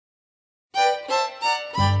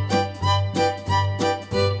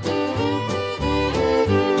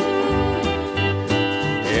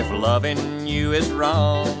loving you is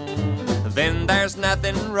wrong, then there's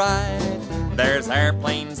nothing right. There's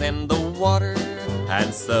airplanes in the water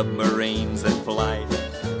and submarines in flight.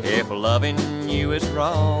 If loving you is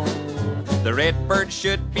wrong, the red bird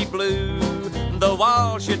should be blue, the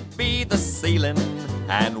wall should be the ceiling,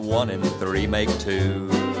 and 1 and 3 make 2.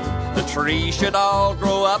 The trees should all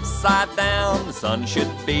grow upside down, the sun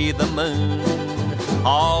should be the moon.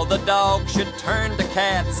 All the dogs should turn to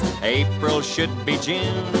cats, April should be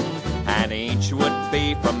June. And each would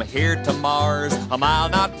be from here to Mars, a mile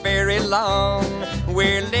not very long.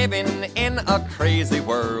 We're living in a crazy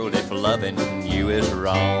world if loving you is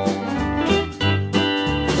wrong.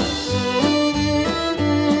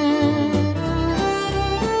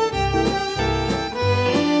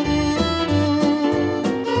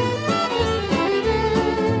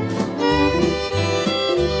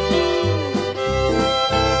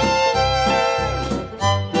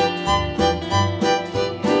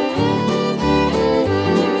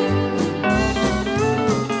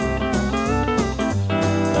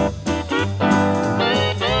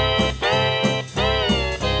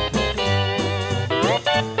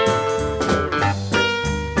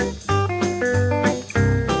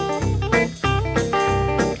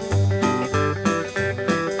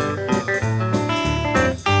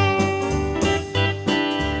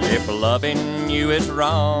 If loving you is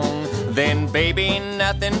wrong, then baby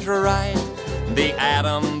nothing's right. The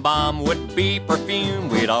atom bomb would be perfume,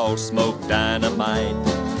 we'd all smoke dynamite.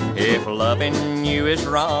 If loving you is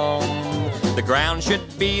wrong, the ground should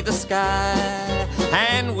be the sky,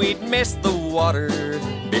 and we'd miss the water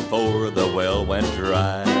before the well went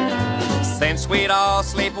dry. Since we'd all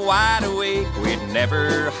sleep wide awake, we'd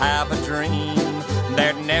never have a dream.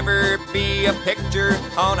 There'd never be a picture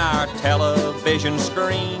on our television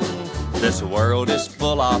screen. This world is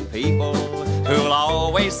full of people who'll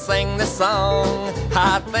always sing this song.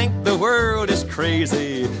 I think the world is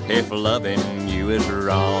crazy if loving you is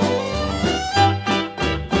wrong.